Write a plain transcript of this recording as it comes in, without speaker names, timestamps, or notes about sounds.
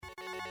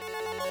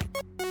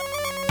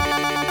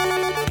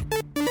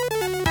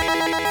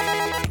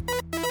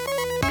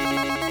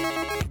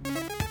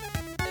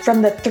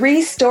from the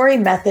Three Story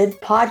Method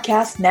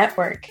Podcast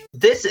Network.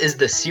 This is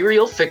the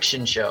Serial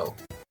Fiction Show.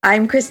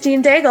 I'm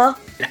Christine Daigle.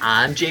 And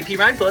I'm JP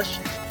Reinbush.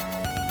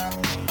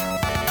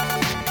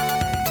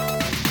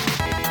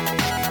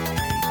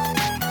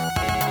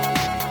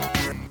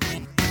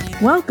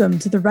 Welcome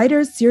to the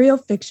Writer's Serial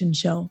Fiction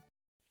Show.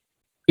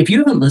 If you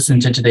haven't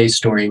listened to today's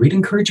story, we'd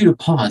encourage you to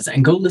pause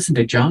and go listen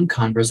to John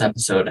Conroe's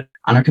episode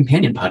on our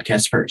companion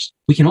podcast first.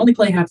 We can only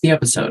play half the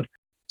episode.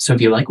 So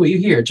if you like what you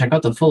hear, check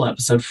out the full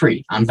episode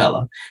free on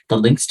Vella. The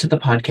links to the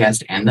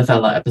podcast and the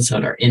Vella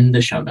episode are in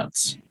the show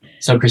notes.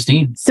 So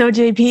Christine. So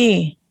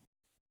JP.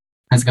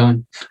 How's it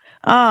going?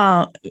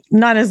 Oh,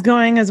 not as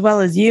going as well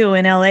as you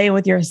in LA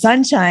with your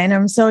sunshine.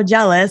 I'm so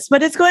jealous,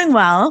 but it's going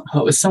well.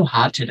 Oh, it was so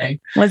hot today.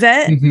 Was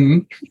it? Mm-hmm.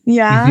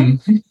 Yeah.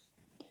 Mm-hmm.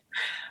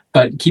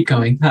 But keep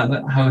going. How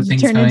are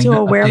things going? Turn into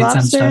a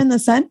were-lobster in the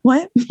sun?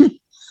 What?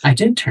 I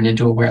did turn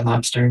into a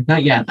were-lobster.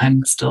 Not yet.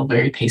 I'm still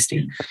very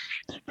pasty.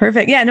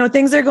 Perfect. Yeah, no,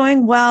 things are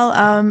going well.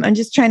 I'm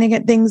just trying to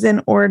get things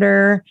in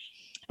order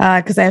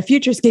because I have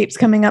Futurescapes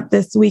coming up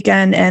this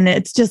weekend and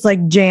it's just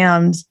like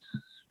jammed,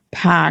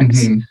 packed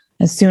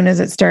as soon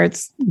as it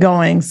starts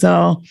going.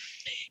 So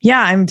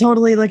yeah, I'm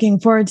totally looking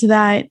forward to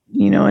that,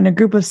 in a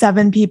group of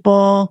 7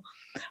 people.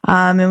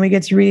 And we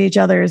get to read each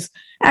other's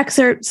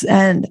excerpts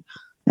and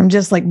I'm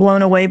just like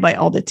blown away by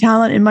all the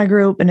talent in my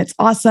group and it's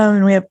awesome.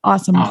 And we have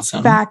awesome.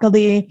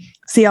 Faculty.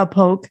 CL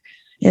Polk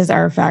is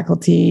our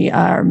faculty,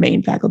 our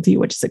main faculty,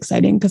 which is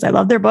exciting because I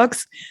love their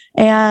books.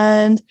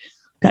 And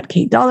got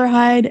Kate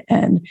Dollarhide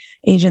and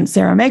Agent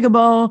Sarah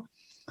Megabo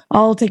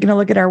all taking a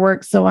look at our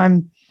work. So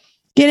I'm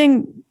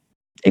getting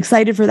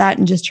excited for that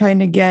and just trying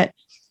to get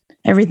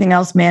everything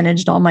else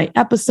managed, all my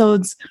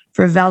episodes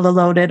for Vella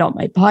loaded, all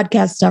my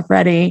podcast stuff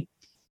ready.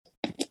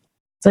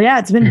 So yeah,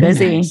 it's been Very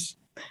busy. Nice.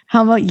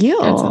 How about you?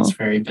 That sounds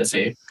very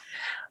busy.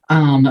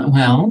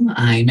 Well,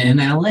 I'm in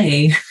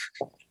LA.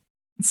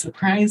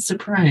 Surprise,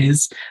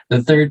 surprise.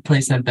 The third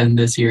place I've been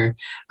this year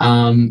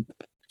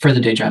for the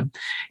day job.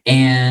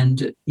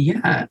 And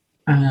yeah,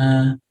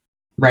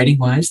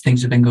 writing-wise,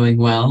 things have been going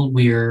well.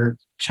 We're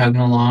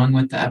chugging along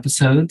with the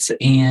episodes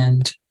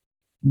and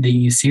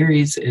the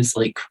series is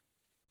like,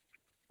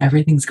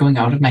 everything's going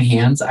out of my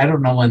hands. I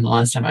don't know when the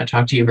last time I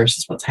talked to you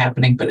versus what's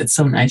happening, but it's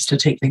so nice to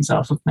take things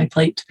off of my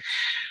plate.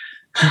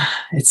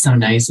 It's so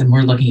nice. And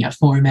we're looking at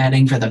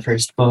formatting for the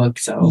first book.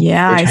 So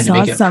yeah, I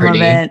saw some of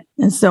it.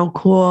 It's so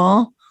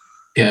cool.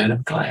 Good.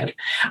 I'm glad.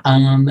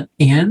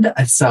 And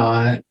I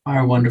saw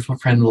our wonderful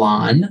friend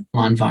Lon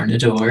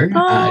Varnador.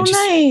 Oh,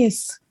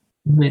 nice.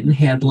 Went and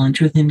had lunch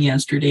with him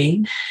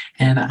yesterday.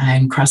 And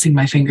I'm crossing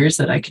my fingers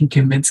that I can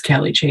convince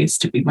Callie Chase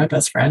to be my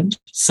best friend.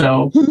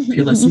 So if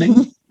you're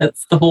listening,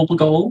 that's the whole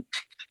goal.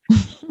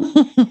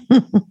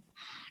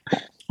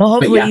 Well,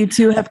 hopefully you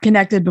two have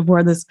connected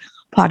before this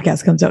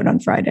podcast comes out on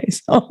Friday.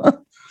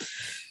 So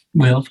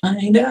we'll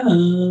find out.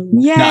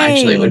 Yay. No,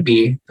 actually, it would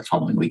be the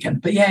following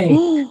weekend, but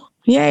yay.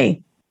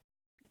 Yay.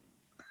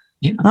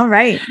 Yeah. All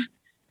right.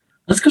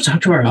 Let's go talk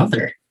to our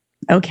author.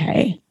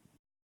 Okay.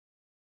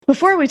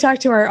 Before we talk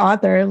to our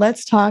author,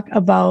 let's talk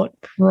about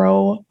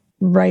Pro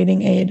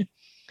Writing Aid.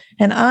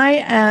 And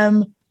I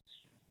am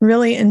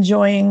really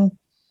enjoying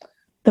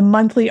the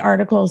monthly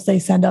articles they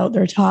send out,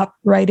 their top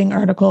writing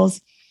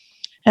articles.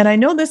 And I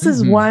know this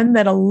is one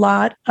that a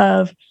lot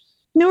of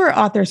newer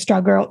authors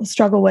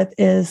struggle with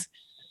is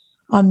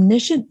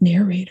omniscient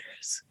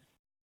narrators.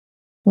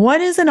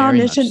 What is an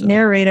omniscient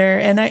narrator?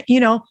 And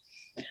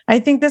I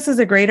think this is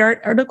a great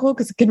article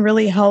because it can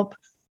really help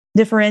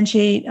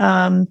differentiate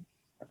true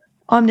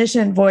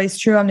omniscient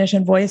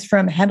voice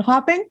from head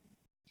hopping,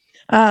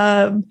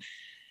 and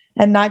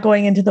not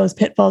going into those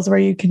pitfalls where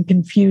you can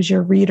confuse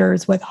your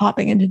readers with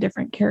hopping into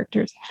different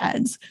characters'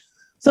 heads.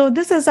 So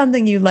this is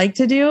something you like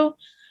to do.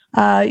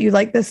 You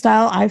like this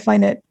style. I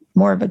find it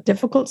more of a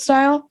difficult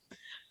style,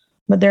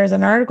 but there's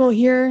an article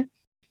here.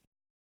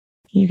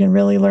 You can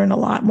really learn a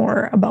lot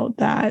more about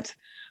that.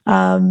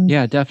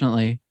 Yeah,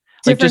 definitely.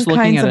 Like Different just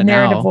looking kinds at of it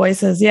narrative now.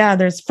 voices. Yeah,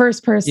 there's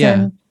first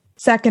person,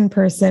 second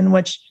person,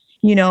 which,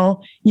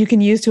 you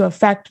can use to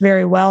affect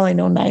very well. I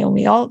know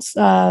Naomi Alt's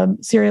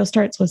serial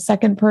starts with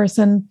second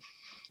person.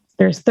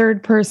 There's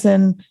third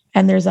person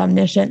and there's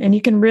omniscient. And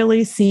you can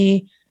really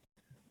see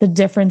the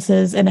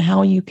differences and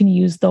how you can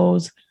use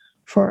those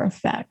for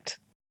effect.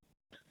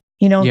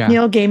 Neil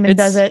Gaiman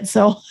does it.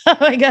 So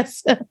I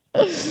guess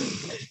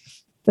it's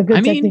a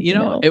good technique to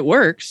know. It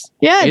works.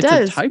 Yeah, it it's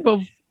does.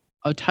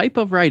 a type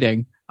of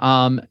writing.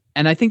 And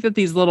I think that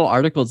these little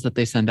articles that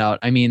they send out,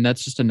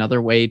 that's just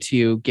another way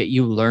to get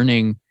you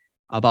learning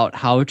about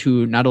how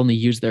to not only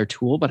use their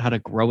tool, but how to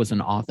grow as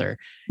an author.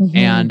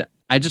 And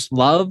I just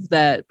love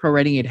that Pro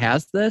Writing Aid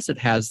has this. It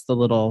has the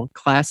little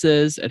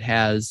classes. It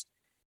has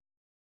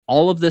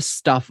all of this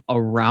stuff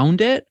around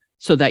it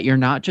so that you're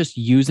not just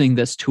using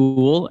this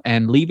tool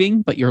and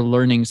leaving, but you're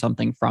learning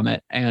something from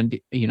it. And,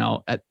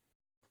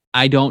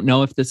 I don't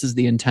know if this is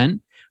the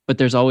intent, but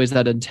there's always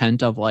that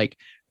intent of like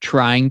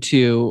trying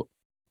to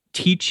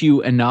teach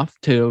you enough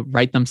to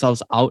write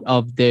themselves out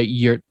of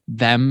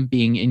them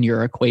being in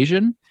your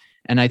equation.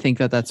 And I think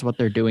that that's what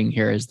they're doing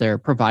here is they're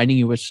providing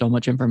you with so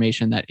much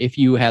information that if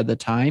you had the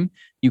time,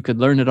 you could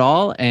learn it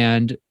all.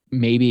 And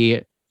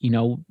maybe,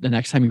 the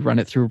next time you run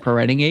it through Pro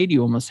Writing Aid,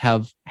 you almost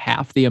have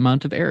half the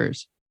amount of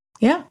errors.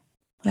 Yeah,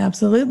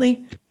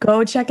 absolutely.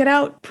 Go check it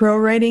out.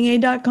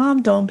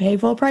 ProWritingAid.com. Don't pay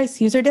full price.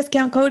 Use our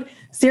discount code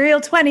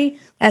Serial20,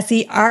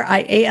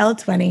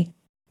 SERIAL20.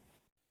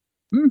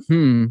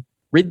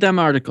 Read them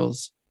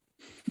articles.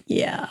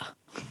 Yeah.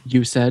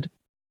 You said.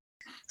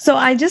 So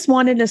I just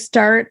wanted to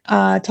start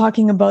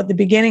talking about the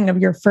beginning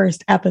of your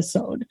first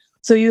episode.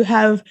 So you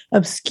have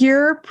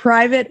obscure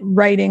private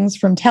writings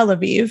from Tel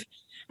Aviv,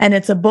 and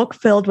it's a book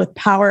filled with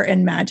power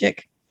and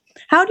magic.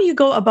 How do you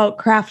go about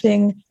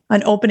crafting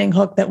an opening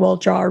hook that will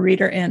draw a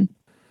reader in?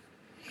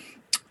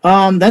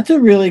 That's a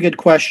really good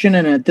question.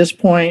 And at this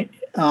point,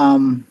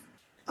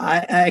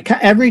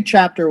 every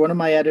chapter, one of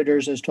my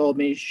editors has told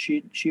me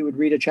she would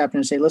read a chapter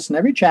and say, listen,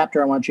 every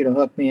chapter I want you to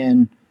hook me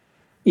in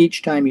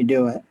each time you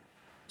do it.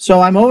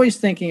 So I'm always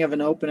thinking of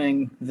an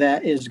opening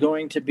that is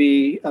going to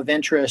be of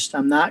interest.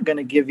 I'm not going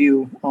to give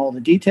you all the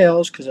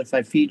details because if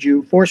I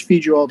force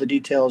feed you all the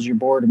details, you're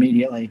bored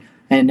immediately.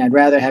 And I'd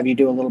rather have you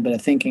do a little bit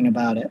of thinking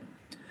about it.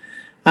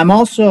 I'm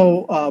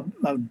also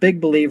a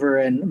big believer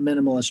in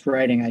minimalist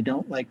writing. I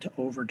don't like to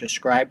over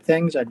describe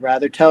things. I'd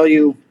rather tell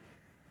you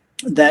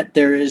that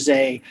there is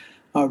a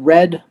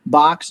red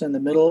box in the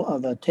middle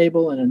of a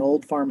table in an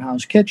old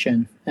farmhouse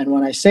kitchen. And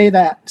when I say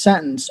that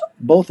sentence,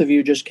 both of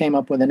you just came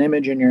up with an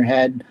image in your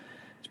head.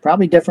 It's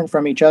probably different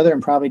from each other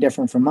and probably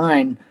different from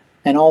mine.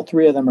 And all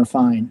three of them are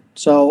fine.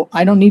 So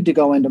I don't need to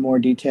go into more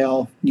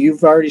detail.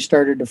 You've already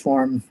started to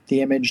form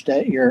the image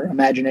that your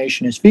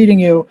imagination is feeding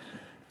you.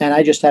 And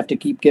I just have to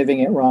keep giving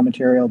it raw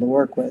material to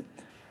work with.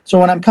 So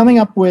when I'm coming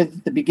up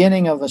with the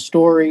beginning of a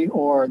story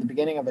or the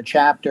beginning of a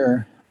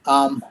chapter,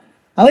 I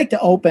like to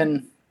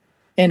open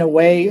in a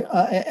way,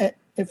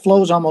 it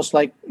flows almost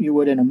like you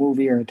would in a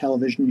movie or a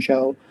television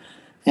show.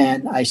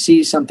 And I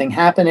see something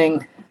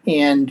happening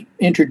and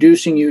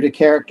introducing you to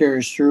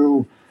characters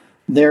through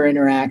their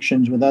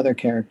interactions with other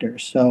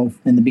characters. So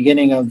in the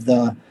beginning of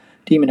the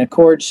Demon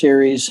Accord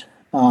series,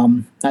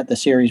 not the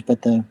series,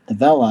 but the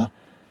Vela,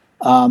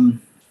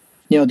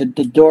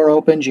 the door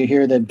opens, you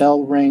hear the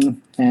bell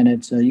ring, and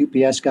it's a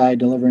UPS guy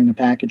delivering a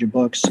package of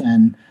books.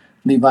 And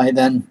Levi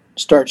then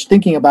starts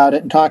thinking about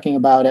it and talking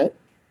about it.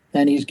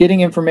 And he's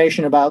getting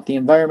information about the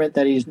environment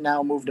that he's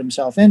now moved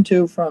himself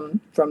into from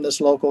this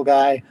local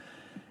guy.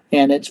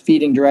 And it's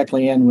feeding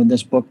directly in with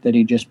this book that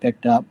he just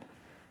picked up.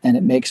 And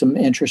it makes him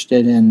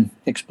interested in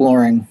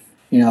exploring,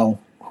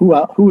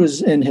 who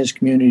is in his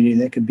community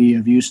that could be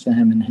of use to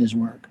him in his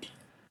work.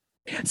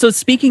 So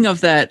speaking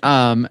of that,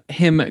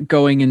 him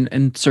going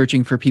and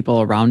searching for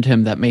people around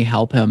him that may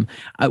help him,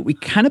 we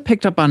kind of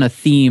picked up on a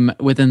theme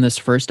within this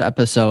first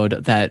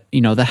episode that,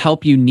 the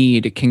help you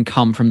need can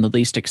come from the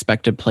least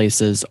expected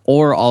places,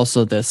 or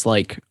also this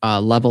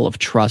level of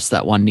trust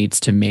that one needs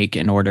to make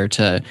in order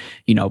to,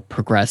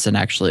 progress and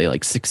actually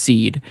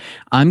succeed.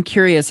 I'm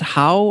curious,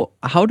 how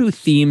do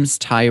themes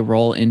tie a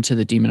role into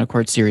the Demon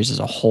Accord series as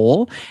a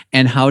whole?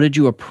 And how did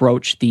you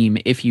approach theme,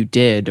 if you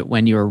did,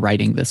 when you were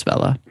writing this,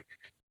 Vela?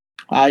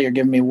 You're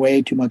giving me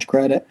way too much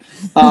credit.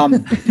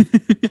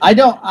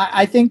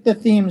 I think the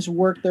themes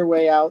work their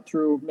way out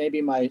through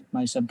maybe my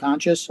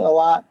subconscious a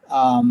lot.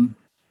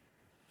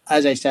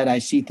 As I said, I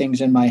see things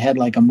in my head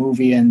like a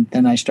movie, and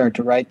then I start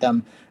to write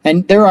them.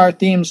 And there are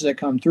themes that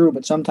come through,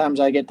 but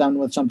sometimes I get done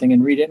with something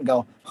and read it and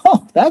go,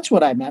 oh, that's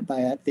what I meant by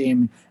that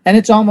theme. And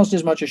it's almost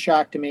as much a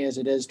shock to me as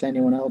it is to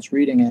anyone else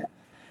reading it.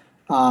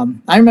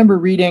 I remember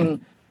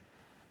reading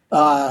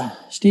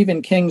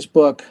Stephen King's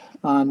book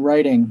on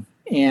writing,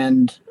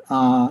 and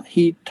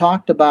he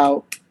talked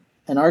about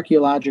an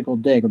archaeological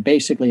dig, or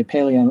basically a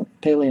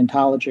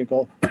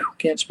paleontological,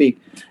 can't speak.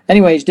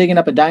 Anyway, he's digging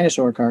up a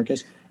dinosaur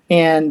carcass,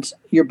 and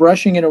you're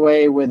brushing it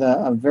away with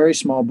a very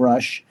small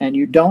brush, and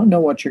you don't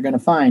know what you're going to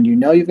find. You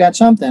know you've got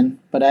something,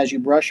 but as you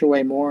brush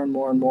away more and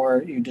more and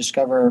more, you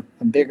discover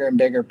a bigger and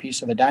bigger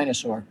piece of a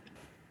dinosaur.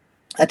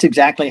 That's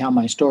exactly how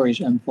my stories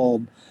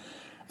unfold.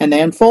 And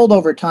they unfold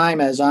over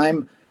time as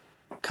I'm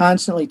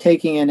constantly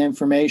taking in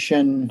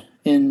information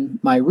in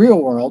my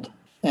real world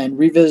and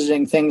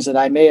revisiting things that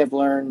I may have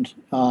learned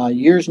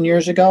years and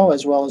years ago,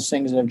 as well as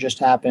things that have just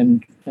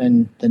happened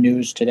in the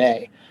news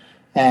today.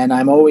 And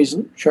I'm always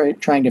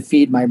trying to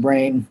feed my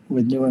brain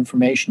with new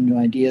information, new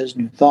ideas,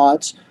 new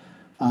thoughts.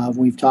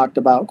 We've talked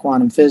about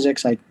quantum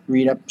physics. I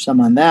read up some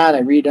on that. I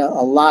read a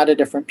lot of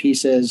different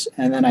pieces,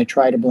 and then I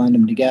try to blend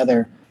them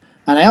together.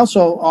 And I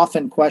also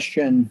often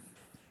question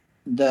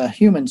the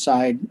human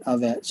side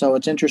of it. So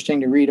it's interesting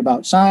to read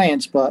about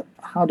science, but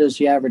how does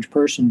the average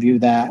person view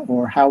that?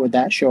 Or how would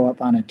that show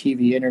up on a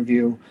TV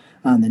interview,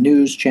 on the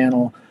news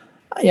channel?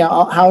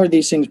 How are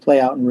these things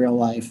play out in real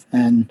life?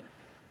 And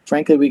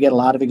frankly, we get a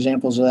lot of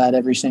examples of that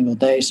every single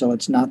day. So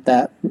it's not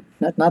that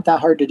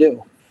hard to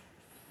do.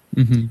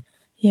 Mm-hmm.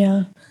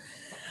 Yeah.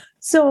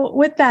 So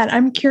with that,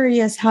 I'm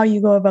curious how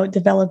you go about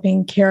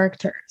developing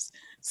characters.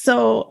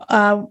 So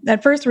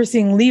at first we're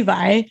seeing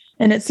Levi,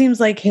 and it seems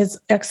like his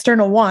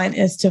external want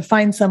is to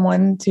find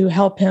someone to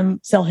help him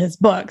sell his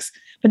books.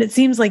 But it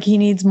seems like he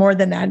needs more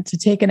than that to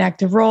take an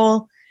active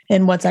role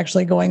in what's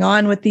actually going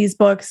on with these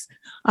books,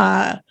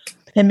 and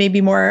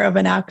maybe more of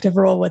an active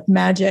role with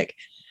magic.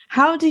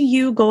 How do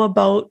you go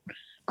about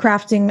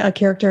crafting a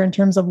character in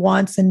terms of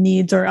wants and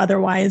needs or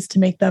otherwise to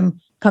make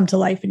them come to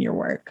life in your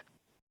work?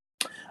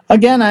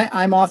 Again,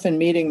 I'm often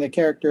meeting the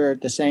character at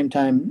the same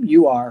time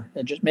you are.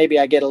 It just maybe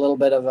I get a little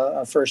bit of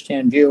a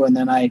firsthand view and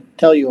then I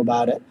tell you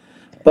about it.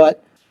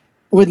 But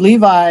with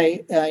Levi,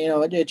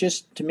 it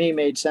just to me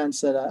made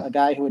sense that a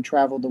guy who had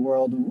traveled the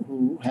world,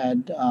 who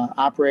had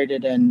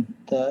operated in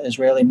the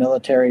Israeli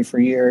military for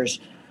years,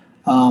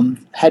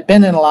 had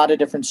been in a lot of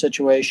different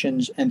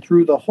situations, and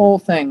through the whole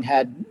thing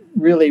had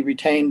really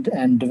retained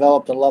and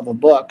developed a love of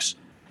books,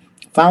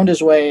 found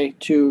his way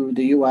to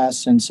the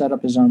U.S. and set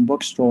up his own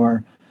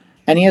bookstore.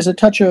 And he has a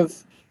touch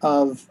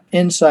of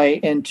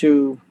insight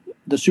into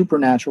the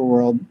supernatural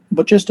world,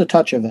 but just a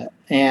touch of it.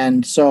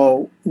 And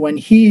so when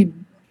he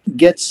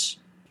gets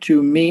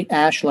to meet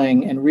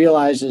Aisling and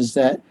realizes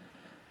that,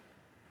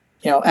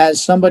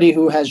 as somebody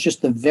who has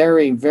just the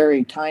very,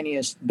 very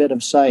tiniest bit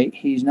of sight,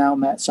 he's now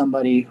met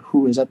somebody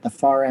who is at the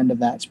far end of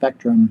that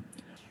spectrum.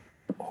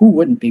 Who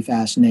wouldn't be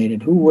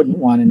fascinated? Who wouldn't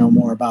want to know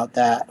more about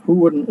that? Who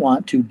wouldn't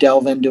want to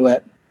delve into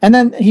it? And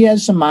then he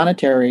has some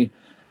monetary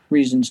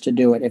reasons to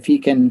do it. If he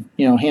can,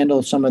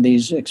 handle some of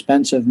these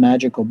expensive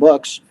magical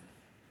books,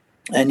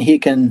 and he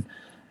can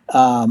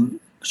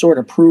sort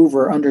of prove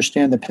or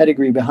understand the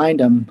pedigree behind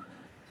them,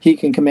 he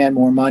can command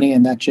more money,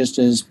 and that just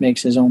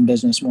makes his own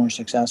business more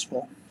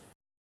successful.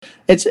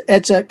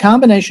 It's a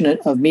combination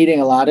of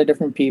meeting a lot of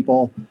different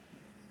people,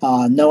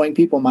 knowing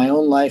people in my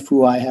own life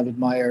who I have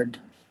admired,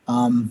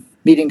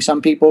 meeting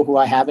some people who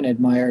I haven't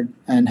admired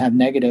and have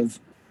negative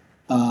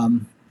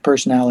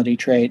personality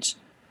traits,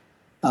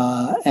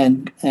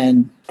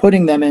 and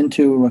putting them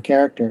into a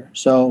character.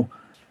 So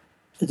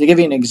to give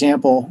you an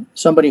example,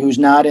 somebody who's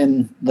not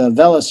in the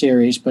Vela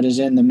series but is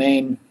in the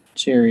main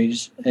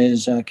series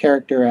is a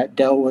character at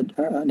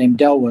Delwood named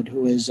Delwood,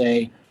 who is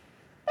a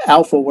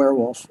alpha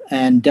werewolf.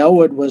 And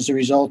Delwood was the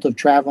result of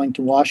traveling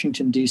to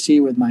Washington, D.C.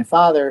 with my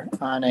father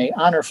on a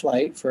honor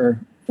flight for,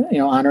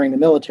 honoring the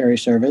military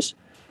service.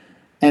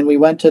 And we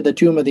went to the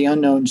Tomb of the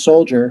Unknown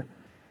Soldier.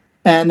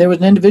 And there was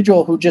an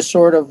individual who just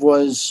sort of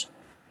was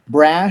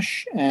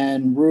brash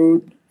and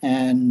rude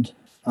and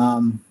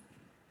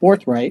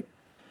forthright.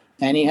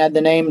 And he had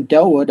the name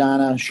Delwood on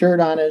a shirt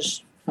on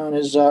his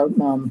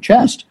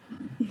chest.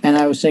 And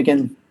I was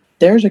thinking,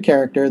 there's a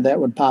character that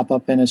would pop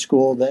up in a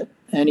school that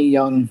any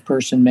young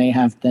person may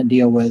have to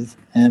deal with.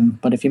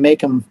 But if you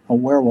make him a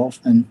werewolf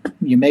and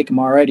you make him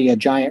already a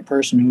giant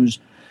person who's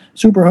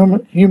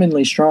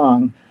superhumanly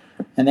strong,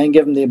 and then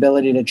give him the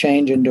ability to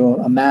change into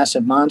a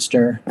massive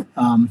monster,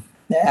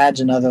 it adds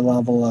another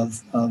level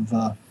of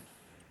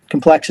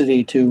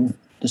complexity to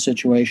the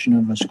situation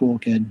of a school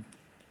kid.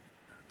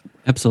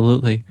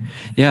 Absolutely.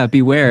 Yeah,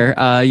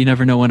 beware. You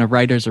never know when a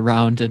writer's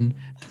around and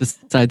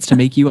decides to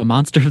make you a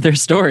monster of their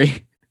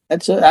story.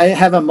 I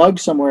have a mug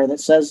somewhere that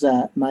says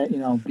that.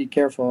 Be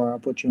careful or I'll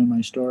put you in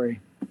my story.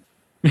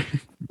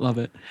 Love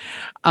it.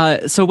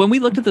 So when we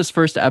looked at this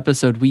first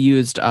episode, we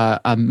used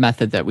a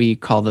method that we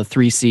call the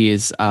 3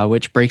 C's,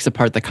 which breaks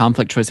apart the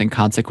conflict, choice, and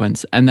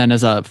consequence. And then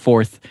as a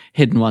fourth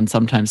hidden one,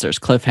 sometimes there's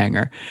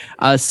cliffhanger.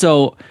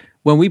 So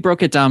when we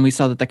broke it down, we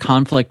saw that the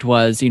conflict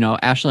was,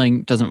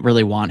 Aisling doesn't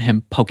really want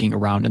him poking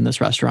around in this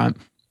restaurant.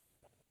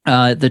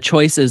 The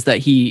choice is that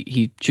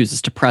he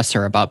chooses to press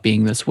her about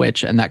being this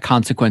witch, and that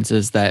consequence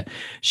is that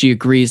she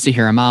agrees to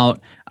hear him out.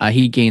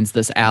 He gains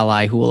this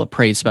ally who will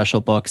appraise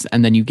special books,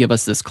 and then you give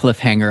us this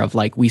cliffhanger of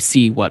we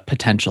see what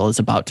potential is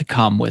about to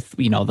come with,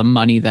 the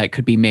money that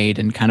could be made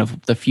and kind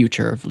of the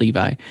future of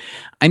Levi.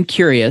 I'm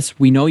curious,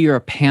 we know you're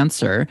a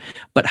pantser,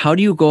 but how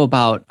do you go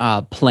about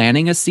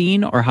planning a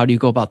scene, or how do you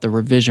go about the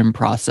revision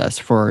process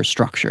for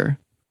structure?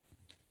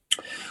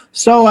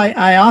 So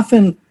I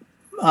often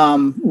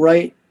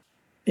write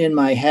in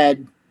my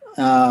head,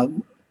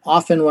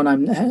 often when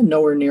I'm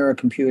nowhere near a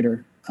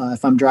computer.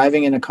 If I'm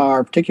driving in a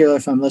car, particularly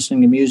if I'm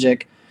listening to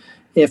music,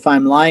 if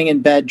I'm lying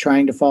in bed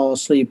trying to fall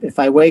asleep, if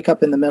I wake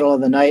up in the middle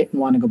of the night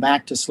and want to go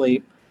back to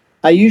sleep,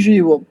 I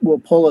usually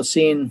will pull a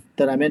scene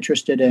that I'm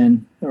interested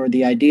in, or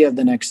the idea of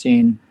the next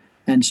scene,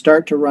 and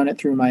start to run it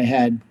through my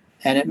head.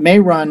 And it may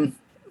run,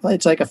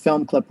 it's like a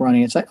film clip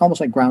running. It's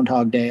almost like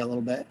Groundhog Day a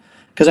little bit,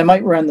 because I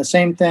might run the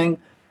same thing,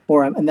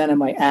 and then I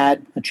might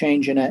add a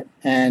change in it,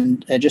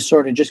 and I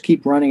just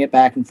keep running it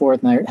back and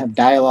forth, and I have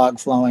dialogue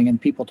flowing and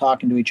people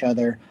talking to each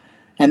other.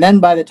 And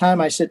then by the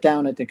time I sit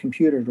down at the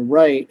computer to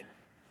write,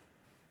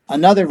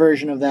 another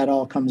version of that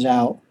all comes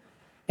out,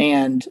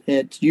 and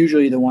it's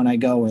usually the one I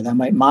go with. I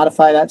might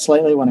modify that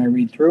slightly when I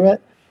read through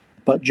it,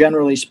 but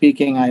generally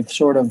speaking, I've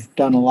sort of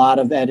done a lot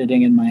of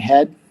editing in my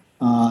head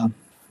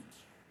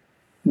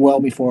well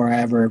before I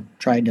ever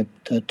tried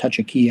to touch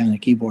a key on a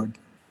keyboard.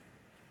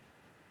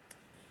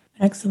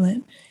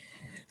 Excellent.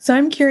 So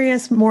I'm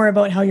curious more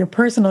about how your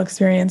personal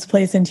experience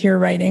plays into your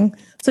writing.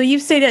 So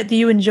you've stated that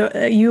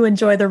you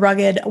enjoy the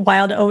rugged,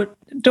 wild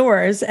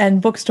outdoors and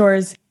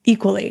bookstores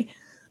equally.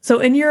 So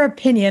in your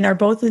opinion, are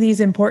both of these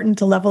important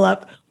to level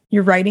up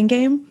your writing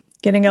game,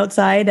 getting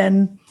outside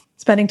and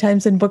spending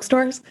times in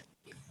bookstores?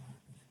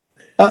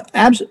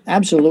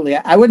 Absolutely.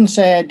 I wouldn't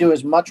say I do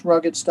as much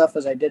rugged stuff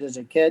as I did as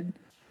a kid.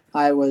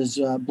 I was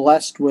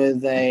blessed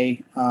with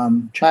a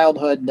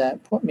childhood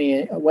that put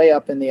me way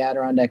up in the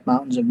Adirondack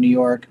Mountains of New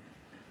York.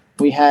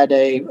 We had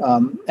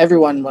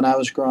everyone when I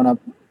was growing up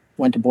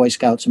went to Boy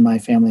Scouts in my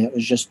family. It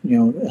was just,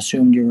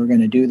 assumed you were going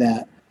to do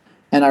that.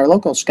 And our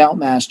local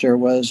scoutmaster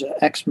was an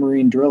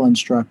ex-Marine drill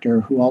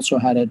instructor who also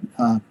had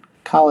a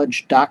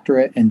college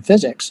doctorate in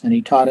physics, and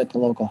he taught at the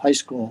local high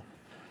school.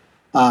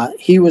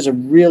 He was a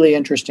really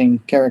interesting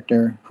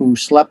character who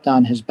slept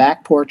on his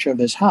back porch of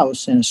his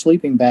house in a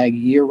sleeping bag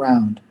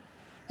year-round.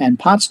 And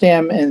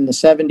Potsdam in the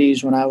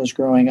 70s, when I was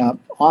growing up,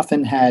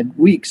 often had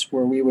weeks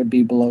where we would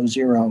be below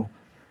zero.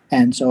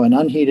 And so an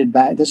unheated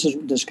back,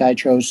 this guy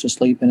chose to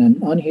sleep in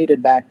an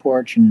unheated back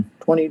porch and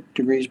 20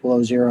 degrees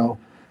below zero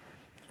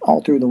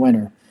all through the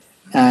winter.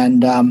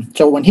 And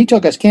so when he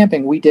took us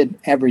camping, we did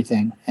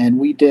everything. And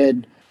we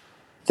did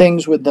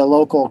things with the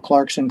local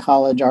Clarkson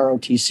College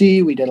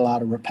ROTC. We did a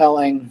lot of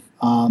rappelling.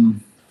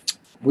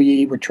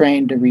 We were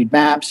trained to read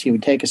maps. He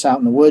would take us out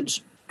in the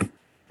woods,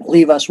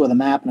 leave us with a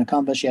map and a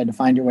compass. You had to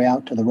find your way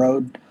out to the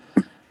road.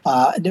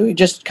 We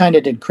just kind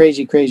of did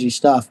crazy, crazy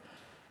stuff.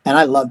 And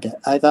I loved it.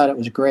 I thought it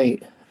was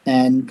great.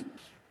 And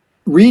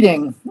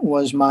reading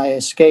was my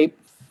escape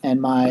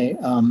and my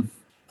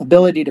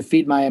ability to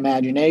feed my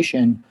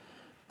imagination.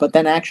 But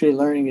then actually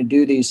learning to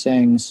do these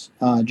things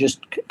just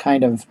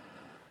kind of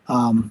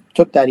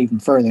took that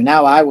even further.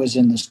 Now I was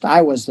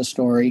the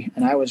story,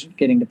 and I was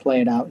getting to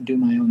play it out and do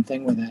my own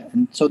thing with it.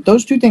 And so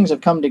those two things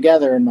have come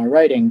together in my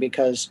writing,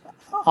 because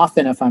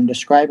often if I'm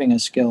describing a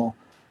skill,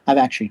 I've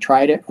actually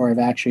tried it, or I've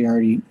actually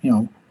already,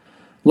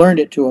 learned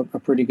it to a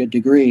pretty good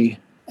degree.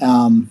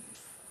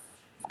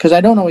 Because I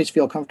don't always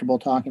feel comfortable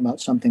talking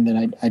about something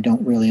that I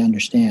don't really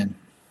understand.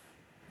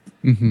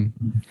 Mm-hmm.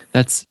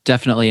 That's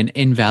definitely an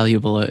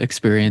invaluable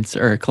experience,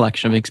 or a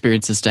collection of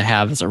experiences to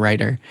have as a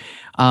writer.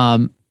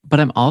 But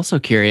I'm also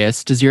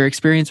curious, does your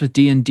experience with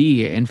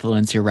D&D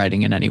influence your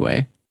writing in any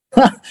way?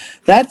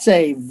 That's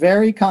a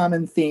very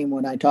common theme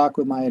when I talk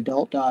with my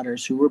adult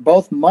daughters, who were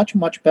both much,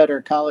 much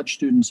better college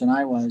students than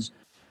I was.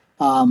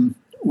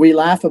 We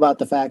laugh about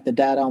the fact that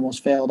Dad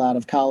almost failed out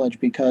of college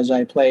because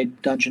I played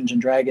Dungeons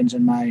and Dragons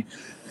in my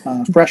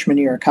freshman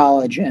year of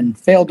college and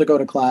failed to go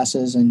to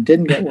classes and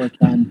didn't get work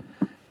done.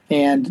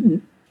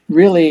 And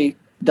really,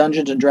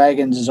 Dungeons and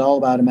Dragons is all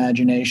about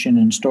imagination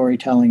and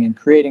storytelling and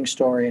creating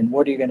story and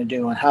what are you going to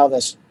do and how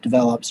this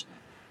develops.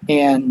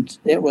 And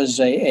it was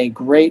a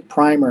great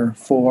primer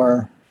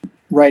for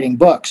writing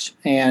books.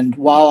 And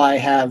while I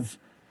have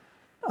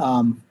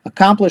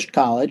accomplished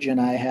college and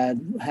I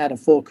had a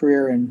full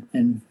career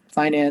in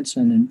finance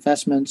and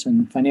investments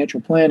and financial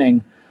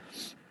planning,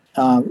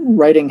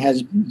 writing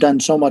has done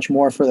so much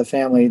more for the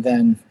family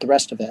than the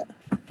rest of it.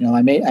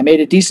 I made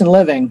a decent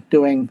living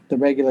doing the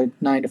regular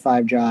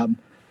 9-to-5 job,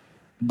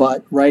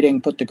 but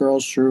writing put the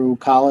girls through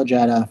college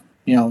at a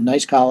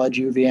nice college,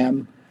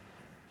 UVM,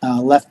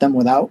 left them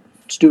without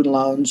student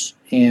loans.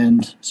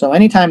 And so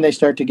anytime they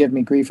start to give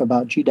me grief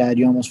about, gee, Dad,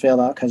 you almost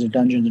failed out because of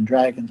Dungeons and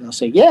Dragons, I'll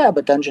say, yeah,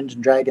 but Dungeons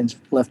and Dragons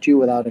left you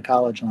without a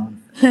college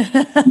loan.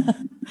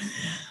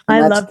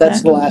 Love that.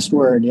 That's the last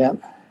word. Yeah.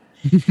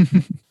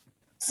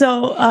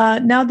 So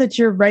now that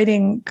you're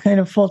writing kind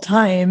of full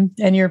time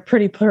and you're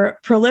pretty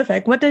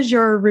prolific, what does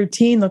your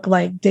routine look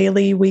like?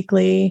 Daily,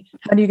 weekly?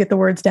 How do you get the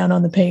words down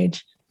on the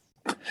page?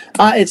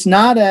 It's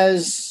not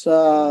as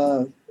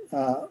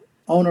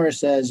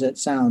onerous as it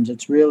sounds.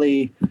 It's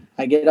really,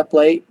 I get up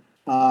late,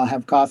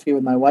 have coffee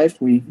with my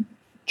wife. We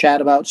chat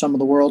about some of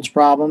the world's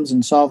problems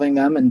and solving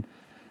them. And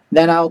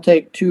then I'll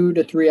take 2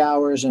 to 3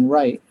 hours and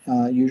write,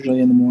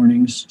 usually in the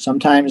mornings.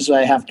 Sometimes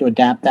I have to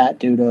adapt that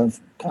due to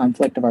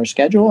conflict of our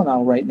schedule, and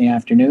I'll write in the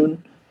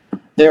afternoon.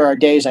 There are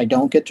days I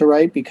don't get to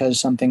write because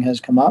something has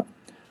come up.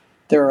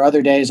 There are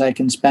other days I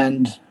can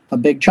spend a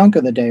big chunk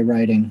of the day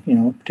writing,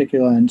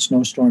 particularly on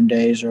snowstorm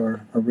days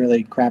or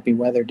really crappy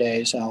weather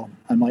days.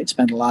 I might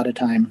spend a lot of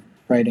time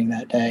writing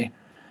that day.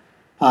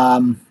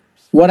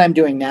 What I'm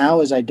doing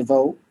now is I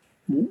devote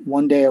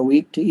 1 day a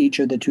week to each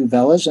of the 2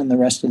 villas, and the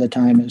rest of the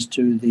time is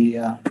to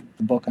the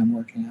book I'm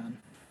working on.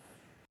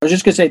 I was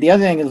just going to say, the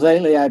other thing is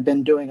lately I've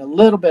been doing a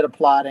little bit of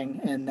plotting,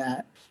 and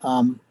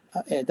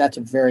that's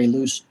a very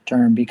loose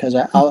term because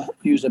I'll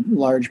use a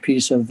large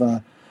piece of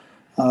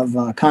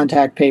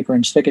contact paper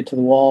and stick it to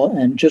the wall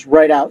and just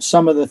write out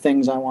some of the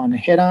things I want to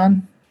hit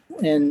on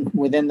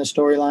within the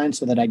storyline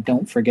so that I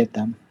don't forget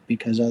them,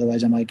 because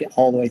otherwise I might get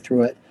all the way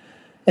through it.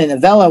 In the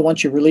Vela,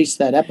 once you release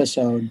that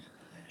episode,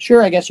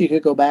 sure, I guess you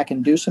could go back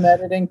and do some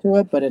editing to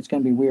it, but it's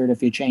going to be weird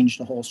if you change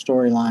the whole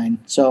storyline.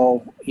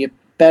 So you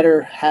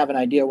better have an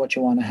idea what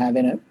you want to have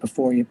in it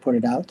before you put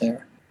it out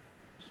there.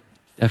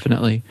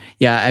 Definitely.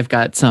 Yeah, I've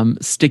got some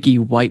sticky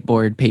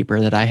whiteboard paper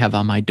that I have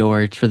on my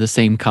door for the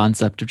same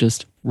concept of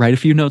just write a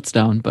few notes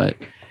down, but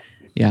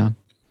yeah.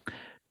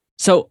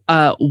 So,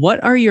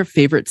 what are your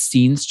favorite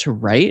scenes to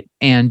write,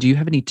 and do you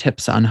have any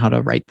tips on how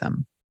to write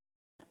them?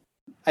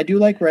 I do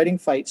like writing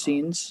fight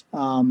scenes.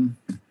 And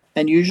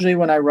usually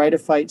when I write a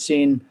fight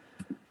scene,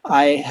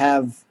 I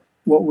have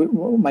what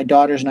my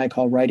daughters and I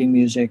call writing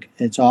music.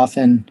 It's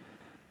often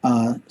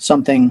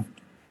something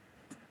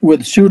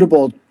with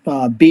suitable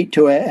beat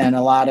to it and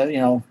a lot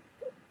of,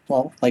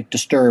 like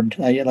Disturbed.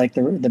 I like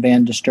the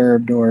band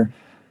Disturbed, or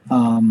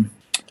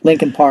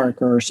Linkin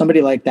Park, or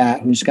somebody like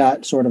that who's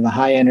got sort of a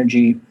high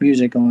energy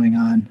music going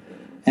on.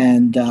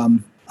 And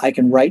I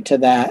can write to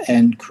that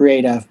and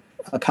create a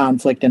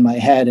conflict in my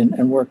head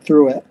and work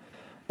through it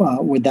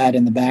with that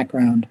in the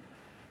background.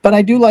 But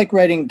I do like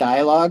writing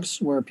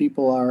dialogues where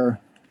people are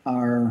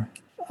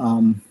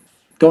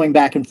going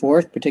back and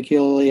forth,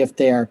 particularly if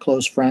they are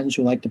close friends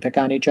who like to pick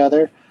on each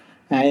other.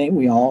 And I think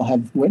we all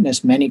have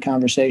witnessed many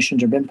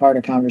conversations or been part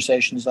of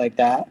conversations like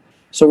that.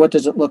 So what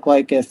does it look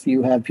like if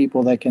you have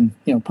people that can,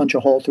 punch a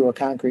hole through a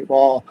concrete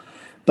wall,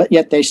 but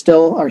yet they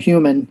still are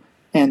human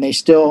and they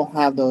still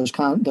have those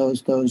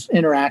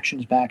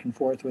interactions back and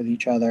forth with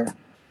each other,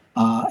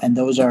 and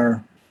those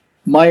are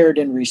mired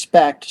in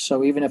respect.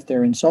 So even if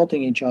they're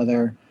insulting each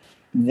other,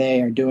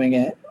 they are doing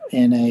it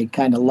in a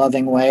kind of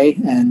loving way,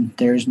 and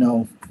there's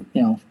no,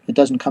 it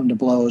doesn't come to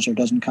blows or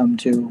doesn't come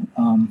to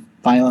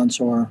violence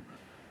or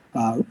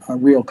a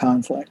real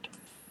conflict.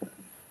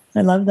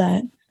 I love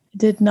that.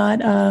 Did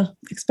not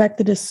expect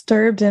the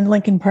Disturbed and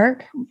Linkin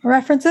Park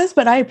references,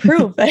 but I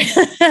approve.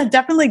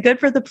 Definitely good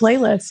for the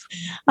playlist.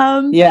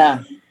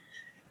 Yeah,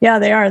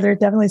 they are. They're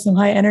definitely some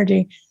high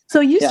energy.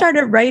 So you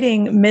started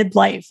writing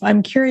midlife.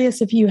 I'm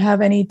curious if you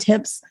have any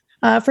tips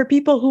for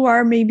people who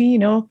are maybe,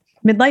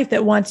 midlife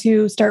that want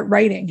to start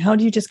writing. How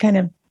do you just kind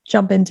of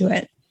jump into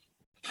it?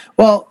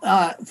 Well,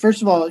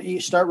 first of all,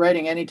 you start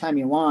writing anytime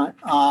you want.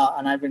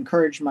 And I've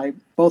encouraged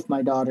both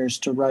my daughters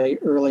to write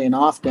early and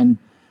often.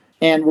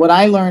 And what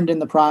I learned in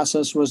the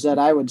process was that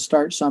I would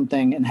start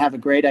something and have a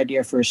great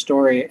idea for a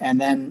story, and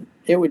then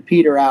it would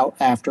peter out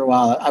after a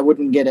while. I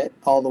wouldn't get it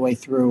all the way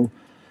through.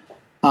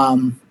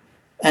 And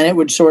it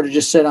would sort of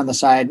just sit on the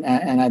side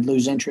and I'd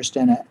lose interest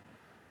in it.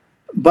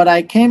 But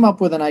I came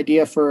up with an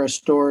idea for a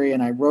story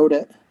and I wrote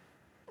it.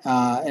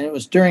 And it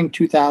was during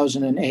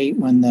 2008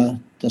 when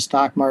the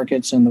stock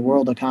markets and the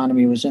world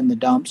economy was in the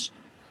dumps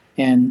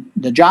and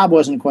the job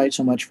wasn't quite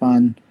so much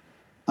fun.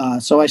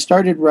 So I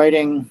started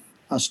writing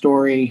a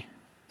story.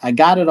 I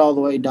got it all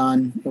the way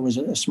done. It was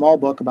a small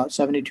book, about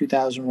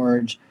 72,000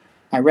 words.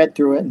 I read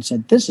through it and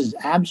said, this is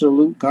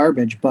absolute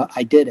garbage, but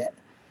I did it.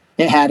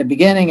 It had a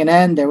beginning and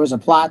end. There was a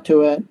plot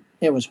to it.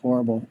 It was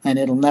horrible, and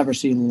it'll never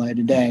see the light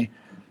of day.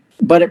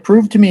 But it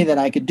proved to me that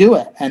I could do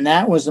it, and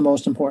that was the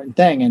most important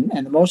thing.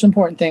 And the most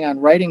important thing on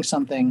writing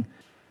something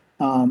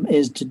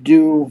is to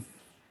do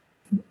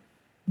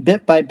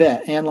bit by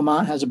bit. Anne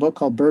Lamott has a book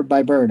called Bird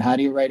by Bird. How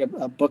do you write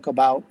a book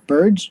about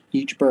birds?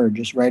 Each bird.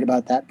 Just write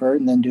about that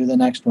bird and then do the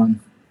next one.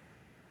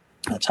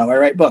 That's how I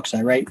write books.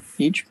 I write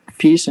each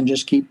piece and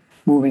just keep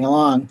moving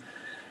along.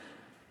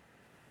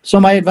 So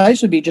my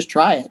advice would be just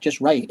try it. Just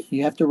write.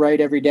 You have to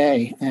write every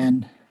day.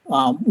 And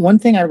one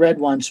thing I read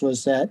once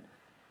was that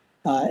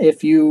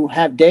if you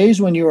have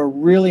days when you are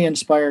really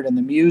inspired and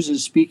the muse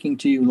is speaking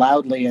to you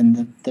loudly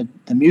and the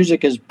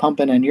music is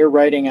pumping and you're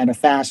writing at a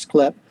fast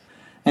clip,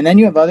 and then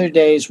you have other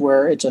days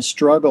where it's a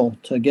struggle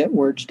to get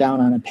words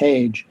down on a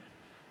page,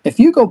 if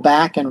you go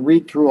back and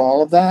read through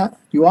all of that,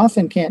 you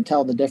often can't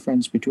tell the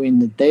difference between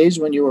the days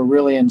when you were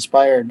really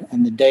inspired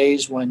and the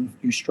days when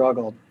you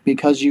struggled,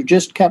 because you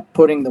just kept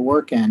putting the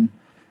work in,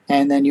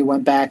 and then you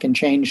went back and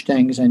changed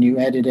things and you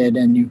edited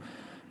and you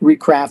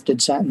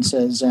recrafted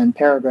sentences and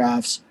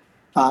paragraphs.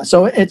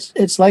 So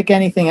it's like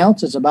anything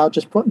else. It's about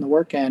just putting the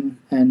work in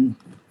and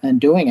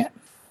doing it.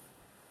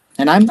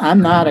 And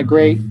I'm not a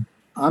great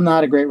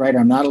writer.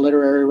 I'm not a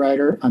literary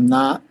writer. I'm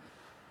not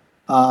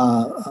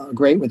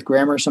great with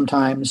grammar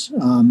sometimes.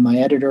 My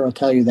editor will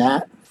tell you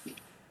that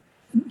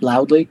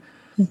loudly.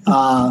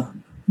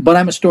 But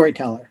I'm a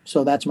storyteller.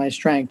 So that's my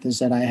strength, is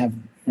that I have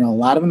a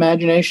lot of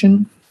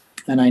imagination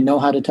and I know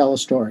how to tell a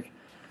story.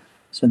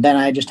 So then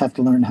I just have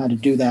to learn how to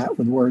do that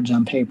with words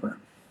on paper.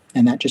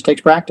 And that just takes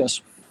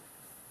practice.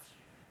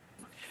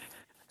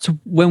 So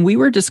when we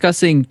were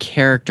discussing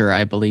character,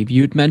 I believe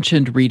you'd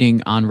mentioned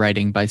reading On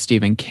Writing by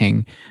Stephen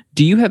King.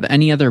 Do you have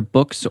any other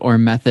books or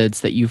methods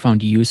that you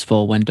found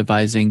useful when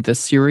devising this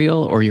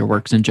serial or your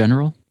works in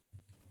general?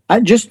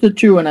 Just the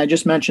two, and I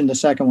just mentioned the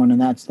second one, and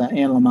that's the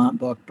Anne Lamott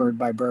book, Bird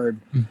by Bird.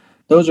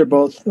 Those are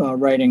both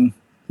writing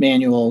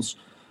manuals.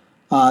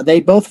 They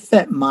both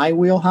fit my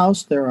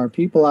wheelhouse. There are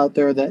people out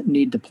there that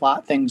need to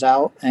plot things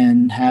out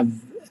and have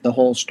the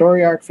whole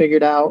story arc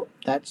figured out.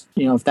 That's,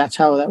 if that's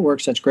how that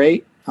works, that's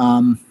great.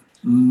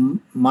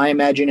 My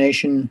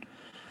imagination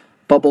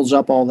bubbles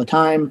up all the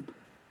time.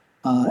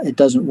 It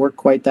doesn't work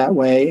quite that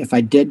way. If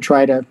I did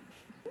try to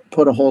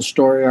put a whole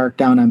story arc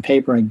down on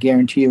paper, I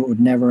guarantee you it would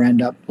never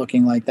end up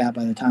looking like that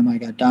by the time I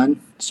got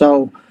done.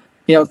 So,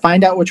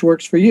 find out which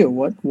works for you.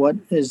 What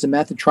is the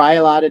method? Try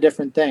a lot of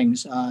different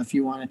things. If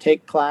you want to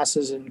take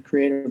classes in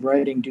creative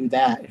writing, do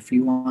that. If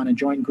you want to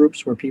join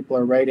groups where people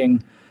are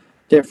writing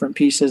different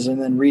pieces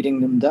and then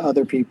reading them to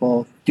other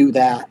people, do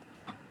that.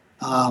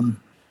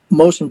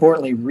 Most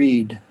importantly,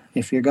 read.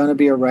 If you're going to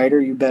be a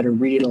writer, you better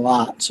read a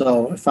lot.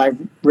 So if I've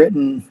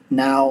written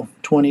now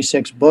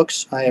 26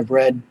 books, I have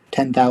read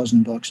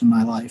 10,000 books in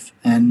my life.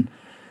 And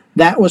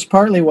that was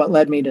partly what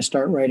led me to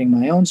start writing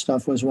my own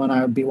stuff, was when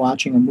I would be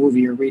watching a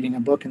movie or reading a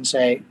book and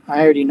say,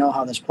 I already know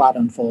how this plot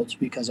unfolds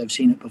because I've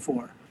seen it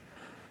before.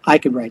 I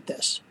could write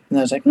this. And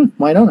I was like,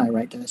 why don't I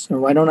write this? Or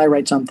why don't I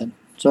write something?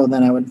 So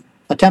then I would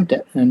attempt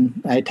it.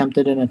 And I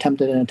attempted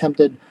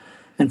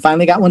and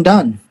finally got one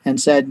done and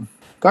said,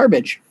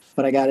 garbage,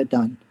 but I got it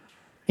done.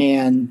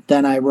 And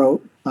then I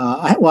wrote,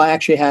 I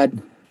actually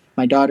had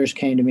my daughters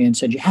came to me and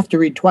said, you have to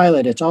read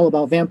Twilight. It's all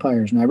about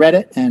vampires. And I read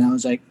it and I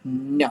was like,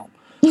 no.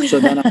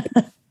 So then I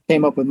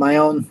came up with my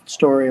own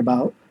story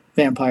about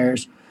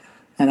vampires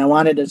and I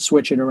wanted to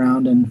switch it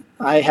around. And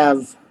I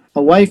have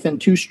a wife and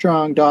 2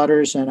 strong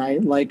daughters and I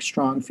like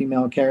strong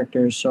female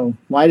characters. So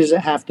why does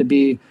it have to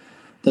be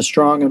the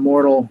strong,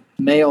 immortal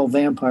male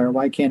vampire?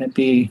 Why can't it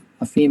be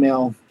a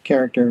female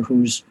character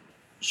who's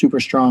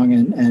super strong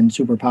and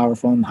super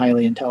powerful and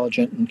highly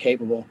intelligent and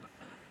capable?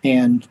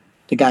 And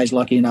the guy's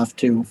lucky enough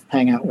to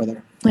hang out with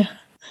her. Yeah,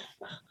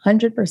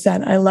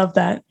 100%. I love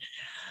that.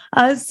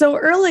 So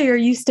earlier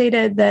you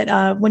stated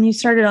that when you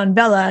started on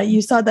Vella,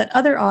 you saw that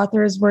other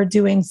authors were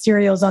doing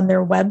serials on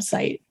their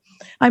website.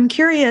 I'm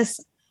curious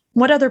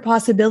what other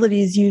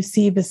possibilities you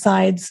see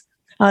besides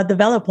the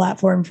Vella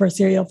platform for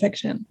serial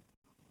fiction.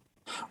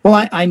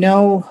 Well, I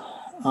know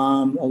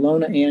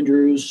Alona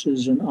Andrews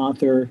is an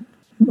author,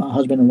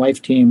 husband and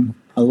wife team.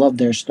 I love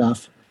their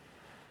stuff.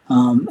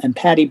 And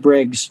Patty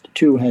Briggs,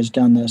 too, has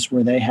done this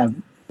where they have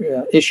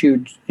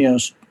issued,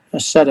 a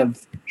set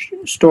of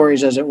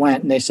stories as it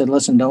went. And they said,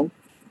 listen, don't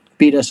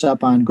beat us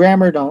up on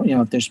grammar. Don't,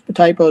 if there's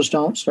typos,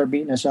 don't start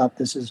beating us up.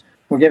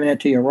 We're giving it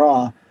to you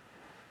raw.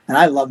 And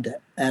I loved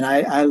it. And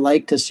I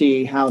like to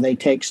see how they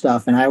take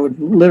stuff. And I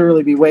would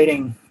literally be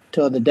waiting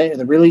till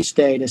the release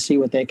day to see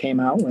what they came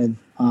out with.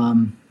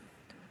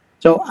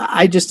 So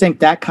I just think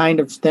that kind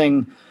of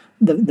thing,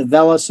 the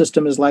Vella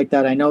system is like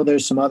that. I know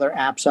there's some other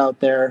apps out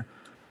there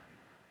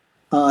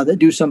that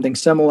do something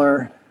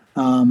similar.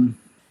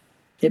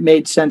 It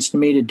made sense to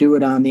me to do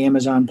it on the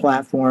Amazon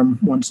platform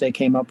once they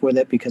came up with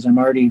it because I'm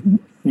already,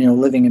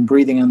 living and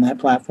breathing on that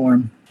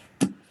platform.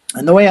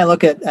 And the way I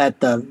look at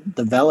the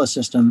Vella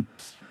system,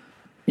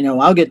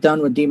 I'll get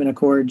done with Demon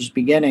Accords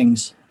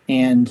Beginnings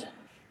and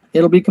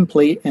it'll be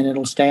complete and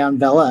it'll stay on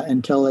Vella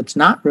until it's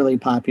not really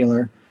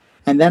popular.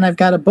 And then I've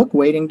got a book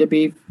waiting to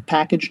be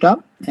packaged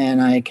up and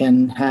I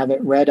can have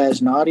it read as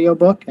an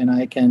audiobook and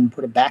I can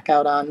put it back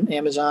out on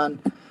Amazon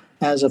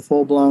as a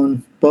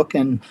full-blown book.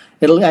 And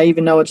I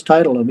even know its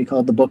title. It'll be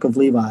called The Book of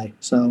Levi.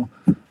 So,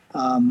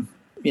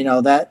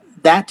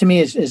 that to me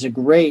is a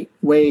great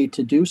way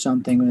to do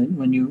something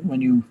when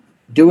you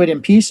do it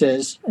in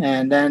pieces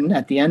and then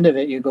at the end of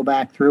it, you go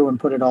back through and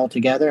put it all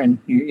together and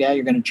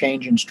you're going to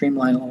change and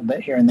streamline a little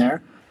bit here and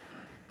there.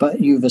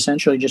 But you've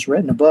essentially just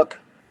written a book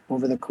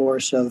over the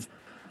course of,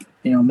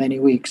 many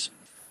weeks.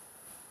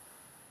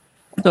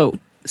 So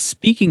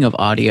speaking of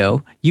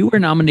audio, you were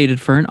nominated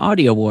for an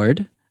audio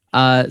award.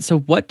 So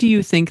what do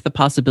you think the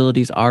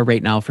possibilities are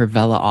right now for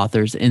Vella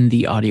authors in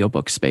the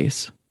audiobook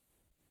space?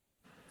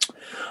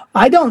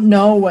 I don't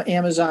know what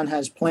Amazon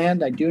has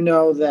planned. I do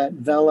know that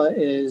Vella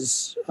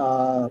is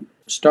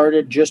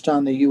started just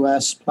on the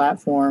U.S.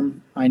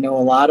 platform. I know a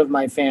lot of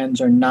my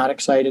fans are not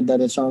excited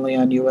that it's only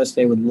on U.S.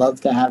 They would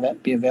love to have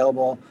it be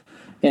available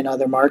in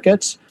other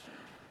markets.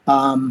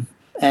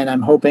 And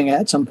I'm hoping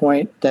at some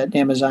point that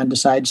Amazon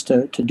decides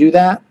to do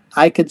that.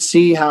 I could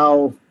see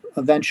how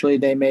eventually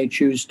they may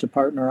choose to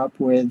partner up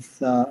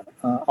with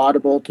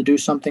Audible to do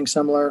something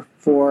similar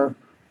for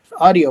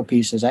audio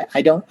pieces.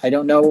 I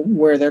don't know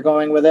where they're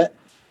going with it.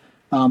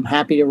 I'm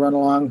happy to run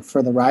along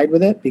for the ride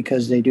with it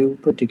because they do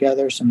put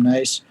together some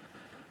nice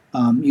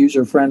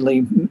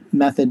user-friendly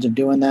methods of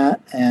doing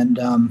that. And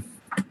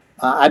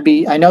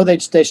I know they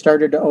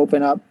started to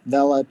open up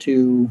Vella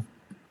to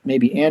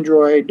maybe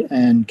Android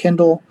and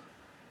Kindle.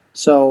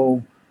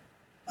 So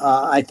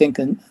I think,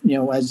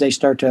 as they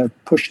start to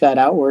push that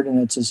outward and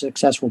it's a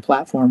successful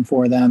platform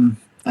for them,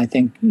 I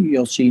think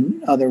you'll see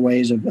other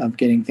ways of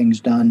getting things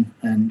done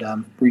and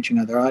reaching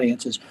other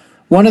audiences.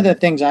 One of the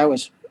things I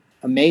was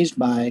amazed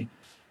by,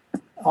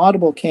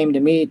 Audible came to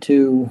me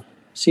to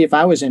see if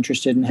I was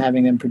interested in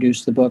having them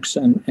produce the books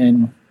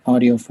in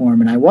audio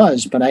form, and I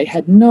was, but I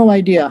had no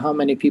idea how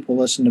many people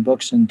listen to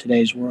books in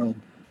today's world.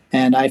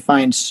 And I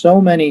find so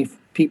many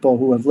people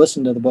who have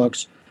listened to the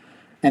books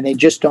and they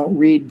just don't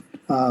read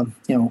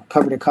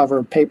cover to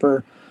cover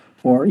paper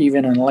or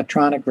even an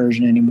electronic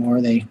version anymore.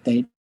 They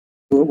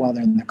do it while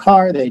they're in the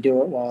car. They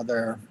do it while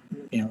they're,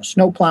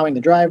 snow plowing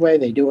the driveway.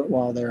 They do it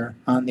while they're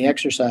on the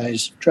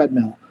exercise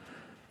treadmill.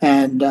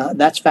 And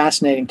that's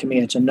fascinating to me.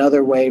 It's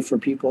another way for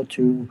people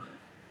to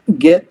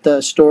get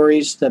the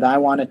stories that I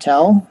want to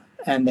tell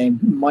and they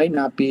might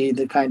not be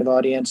the kind of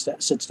audience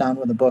that sits down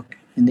with a book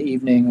in the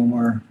evening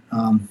or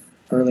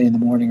early in the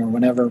morning or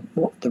whenever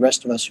the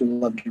rest of us who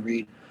love to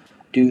read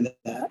do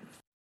that.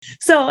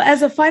 So,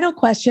 as a final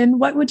question,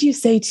 what would you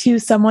say to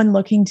someone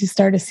looking to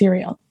start a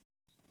serial?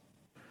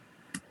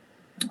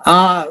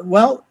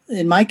 Well,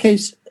 in my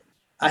case,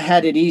 I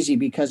had it easy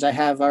because I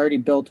have already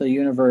built a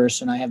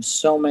universe and I have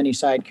so many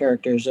side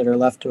characters that are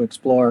left to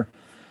explore.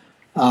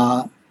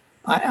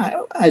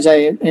 As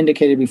I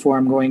indicated before,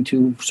 I'm going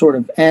to sort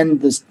of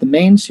end the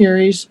main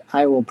series.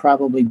 I will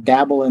probably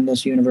dabble in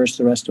this universe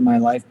the rest of my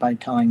life by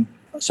telling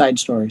side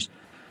stories.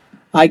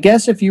 I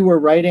guess if you were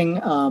writing,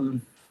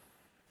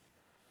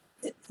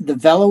 the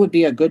Vela would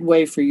be a good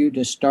way for you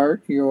to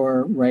start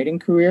your writing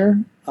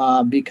career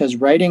because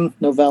writing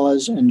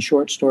novellas and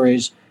short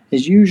stories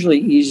is usually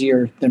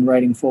easier than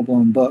writing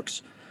full-blown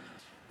books.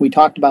 We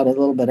talked about it a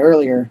little bit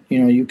earlier.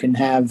 You can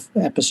have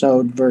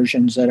episode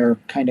versions that are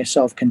kind of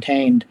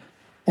self-contained.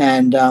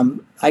 And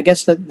I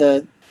guess that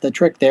the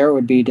trick there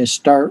would be to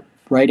start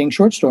writing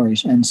short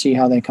stories and see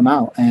how they come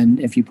out. And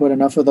if you put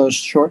enough of those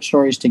short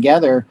stories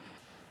together,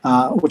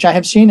 which I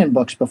have seen in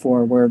books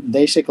before, where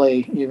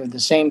basically you have the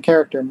same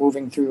character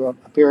moving through a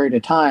period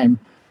of time,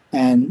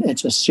 and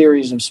it's a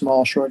series of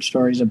small short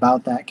stories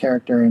about that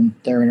character and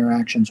their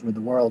interactions with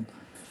the world.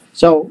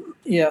 So,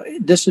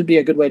 this would be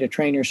a good way to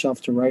train yourself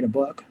to write a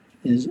book,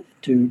 is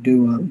to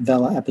do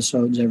Vela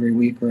episodes every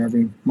week or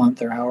every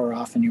month or however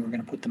often you were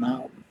going to put them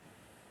out.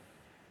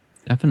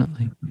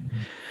 Definitely.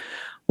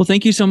 Well,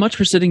 thank you so much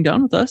for sitting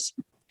down with us.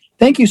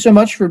 Thank you so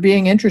much for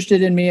being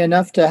interested in me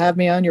enough to have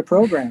me on your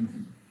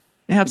program.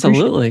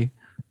 Absolutely.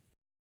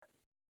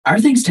 Our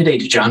thanks today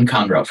to John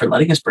Conroe for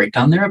letting us break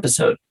down their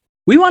episode.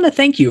 We want to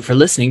thank you for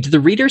listening to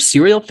the Reader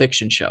Serial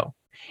Fiction Show.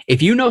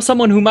 If you know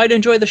someone who might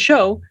enjoy the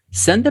show,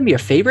 send them your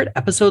favorite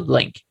episode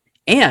link.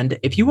 And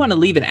if you want to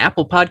leave an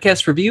Apple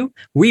Podcast review,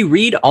 we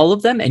read all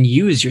of them and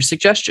use your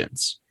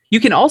suggestions. You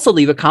can also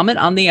leave a comment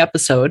on the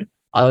episode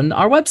on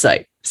our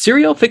website,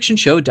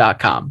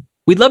 serialfictionshow.com.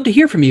 We'd love to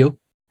hear from you.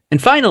 And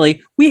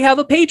finally, we have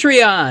a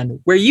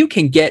Patreon where you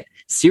can get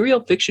Serial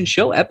Fiction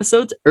Show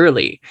episodes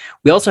early.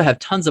 We also have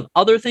tons of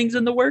other things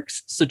in the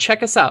works, so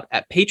check us out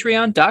at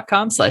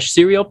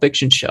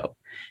patreon.com/serialfictionshow.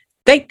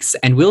 Thanks,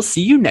 and we'll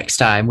see you next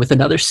time with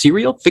another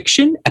serial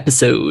fiction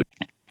episode.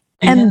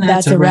 And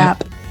that's a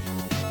wrap.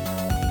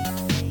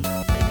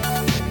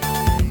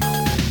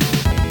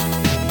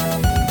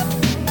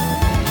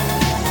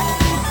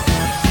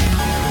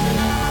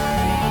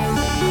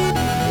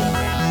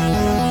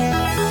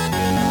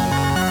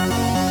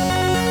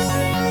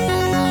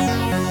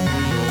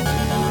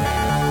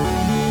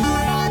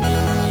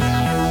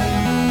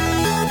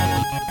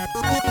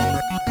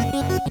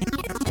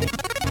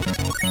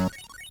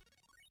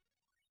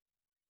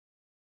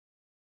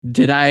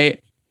 Did I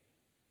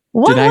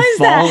What did I was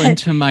fall that?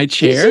 into my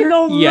chair? Did you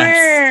go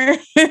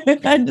Yes.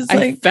 I'm just I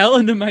like fell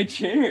into my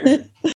chair.